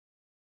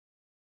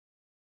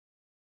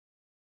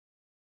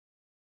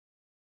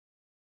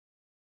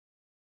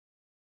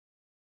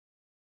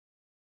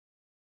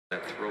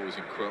That throw is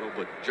incredible,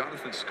 but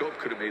Jonathan Scope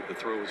could have made the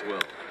throw as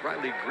well.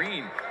 Riley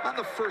Green on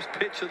the first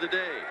pitch of the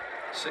day.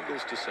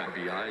 Singles to center.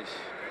 RBIs.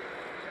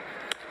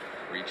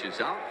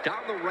 Reaches out down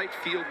the right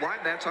field line.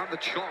 That's on the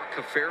chalk.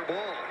 A fair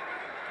ball.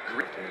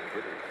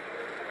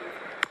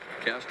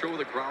 Castro with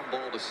a ground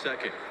ball to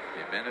second.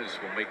 Jimenez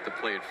will make the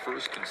play at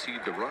first, concede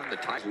the run. The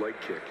tie. Leg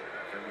kick.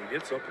 I mean,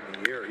 it's up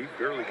in the air. He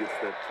barely gets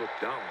that foot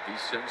down. He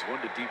sends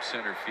one to deep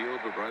center field,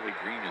 but Riley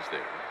Green is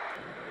there.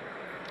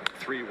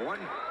 3-1.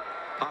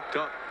 Popped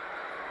up.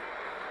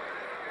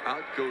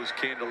 Out goes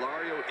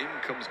Candelario. In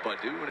comes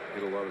Badu.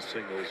 Hit a lot of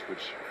singles,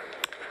 which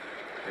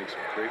makes him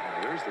great.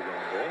 And there's the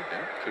ground ball.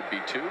 Yeah, could be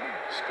two.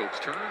 Scope's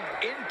turn.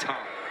 In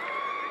time.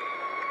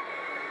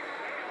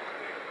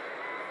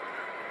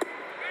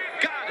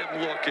 Got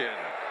him looking.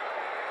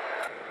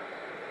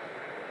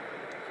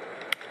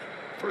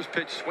 First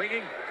pitch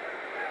swinging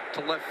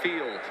to left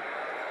field.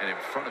 And in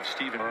front of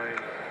Steven.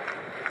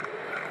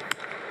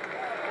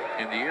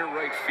 In the air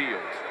right field.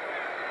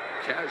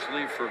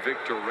 Casually for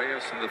Victor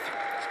Reyes in the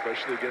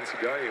especially against a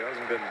guy who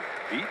hasn't been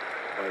beat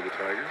by the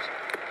Tigers.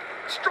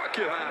 Struck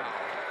him out.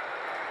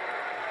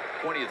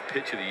 20th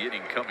pitch of the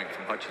inning coming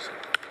from Hutchinson.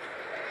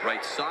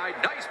 Right side.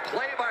 Nice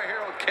play by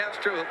Harold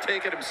Castro. He'll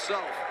take it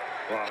himself.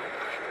 Wow.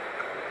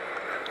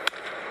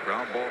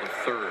 Ground ball to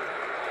third.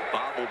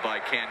 Bobbled by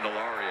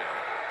Candelario.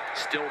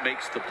 Still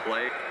makes the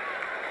play.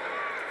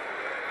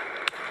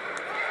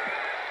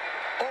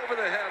 Over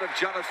the head of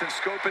Jonathan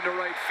Scope into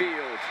right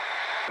field.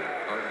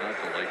 Hard not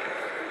to like it.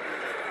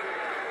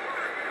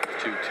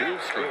 2-2,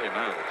 struck him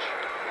out.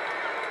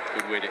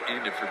 Good way to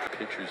end it for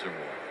pitchers or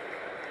more.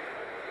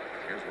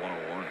 Here's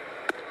 101.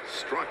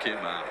 Struck him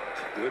out.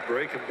 Good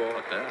breaking ball.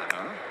 What that,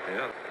 huh?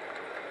 Yeah.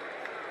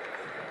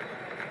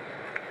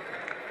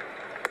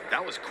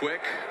 That was quick.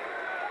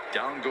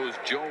 Down goes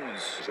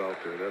Jones. He's out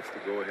there. That's the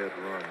go-ahead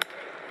run.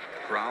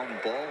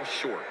 Ground ball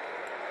short.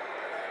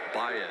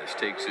 Baez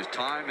takes his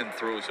time and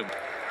throws him.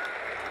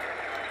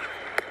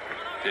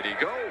 Did he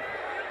go?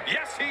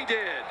 Yes, he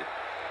did.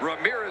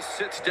 Ramirez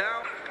sits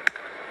down.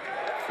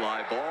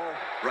 Fly ball,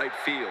 right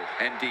field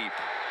and deep.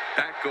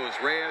 Back goes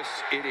Reyes.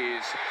 It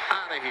is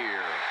out of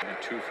here. Only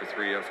 2 for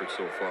 3 efforts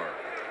so far.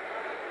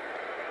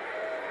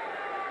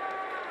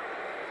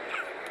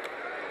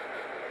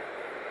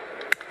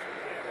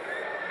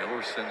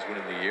 Miller sends one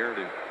in the air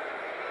to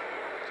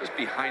just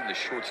behind the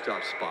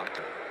shortstop spot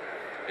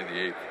in the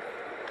 8th.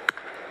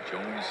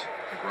 Jones,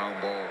 the ground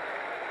ball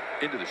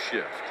into the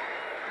shift.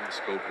 And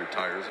Scope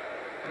retires.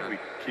 We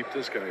keep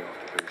this guy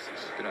off the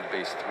bases. Been on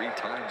base 3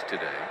 times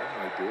today. That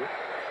might do it.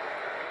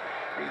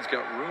 Green's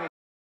got room.